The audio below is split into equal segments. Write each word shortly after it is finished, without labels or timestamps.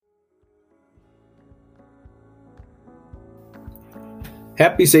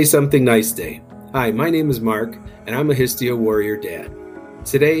Happy Say Something Nice Day. Hi, my name is Mark, and I'm a Histio Warrior Dad.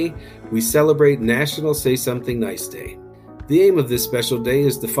 Today, we celebrate National Say Something Nice Day. The aim of this special day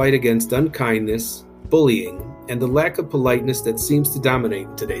is to fight against unkindness, bullying, and the lack of politeness that seems to dominate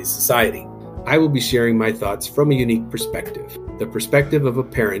in today's society. I will be sharing my thoughts from a unique perspective, the perspective of a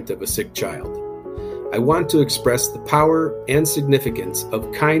parent of a sick child. I want to express the power and significance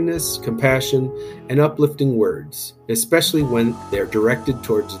of kindness, compassion, and uplifting words, especially when they are directed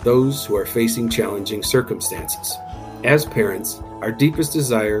towards those who are facing challenging circumstances. As parents, our deepest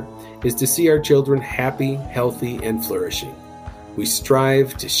desire is to see our children happy, healthy, and flourishing. We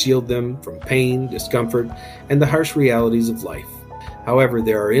strive to shield them from pain, discomfort, and the harsh realities of life. However,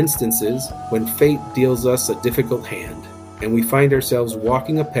 there are instances when fate deals us a difficult hand, and we find ourselves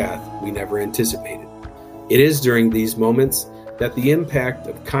walking a path we never anticipated. It is during these moments that the impact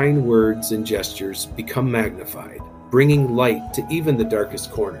of kind words and gestures become magnified, bringing light to even the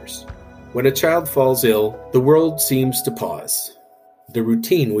darkest corners. When a child falls ill, the world seems to pause. The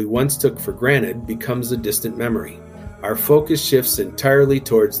routine we once took for granted becomes a distant memory. Our focus shifts entirely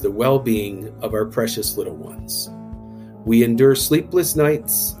towards the well-being of our precious little ones. We endure sleepless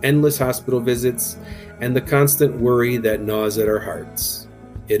nights, endless hospital visits, and the constant worry that gnaws at our hearts.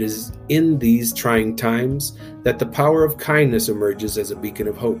 It is in these trying times that the power of kindness emerges as a beacon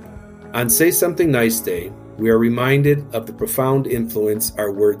of hope. On Say Something Nice Day, we are reminded of the profound influence our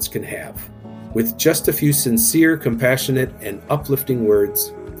words can have. With just a few sincere, compassionate, and uplifting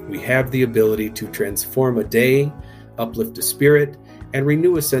words, we have the ability to transform a day, uplift a spirit, and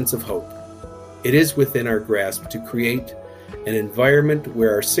renew a sense of hope. It is within our grasp to create an environment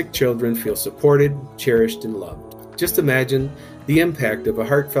where our sick children feel supported, cherished, and loved. Just imagine the impact of a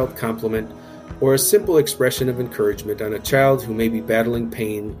heartfelt compliment or a simple expression of encouragement on a child who may be battling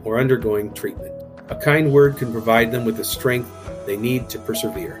pain or undergoing treatment. A kind word can provide them with the strength they need to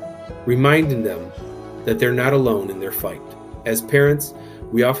persevere, reminding them that they're not alone in their fight. As parents,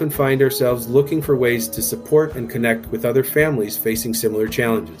 we often find ourselves looking for ways to support and connect with other families facing similar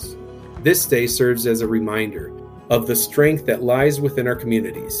challenges. This day serves as a reminder of the strength that lies within our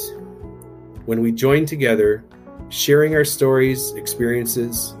communities. When we join together, sharing our stories,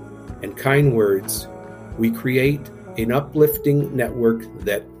 experiences, and kind words, we create an uplifting network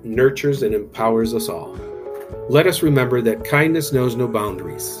that nurtures and empowers us all. Let us remember that kindness knows no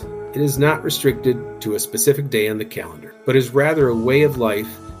boundaries. It is not restricted to a specific day on the calendar, but is rather a way of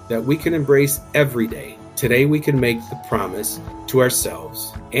life that we can embrace every day. Today we can make the promise to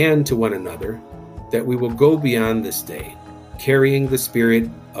ourselves and to one another that we will go beyond this day, carrying the spirit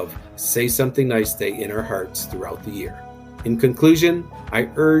of Say Something Nice Day in our hearts throughout the year. In conclusion, I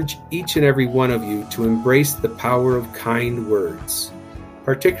urge each and every one of you to embrace the power of kind words,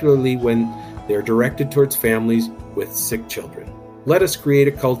 particularly when they are directed towards families with sick children. Let us create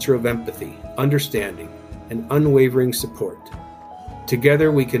a culture of empathy, understanding, and unwavering support.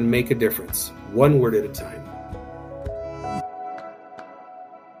 Together we can make a difference, one word at a time.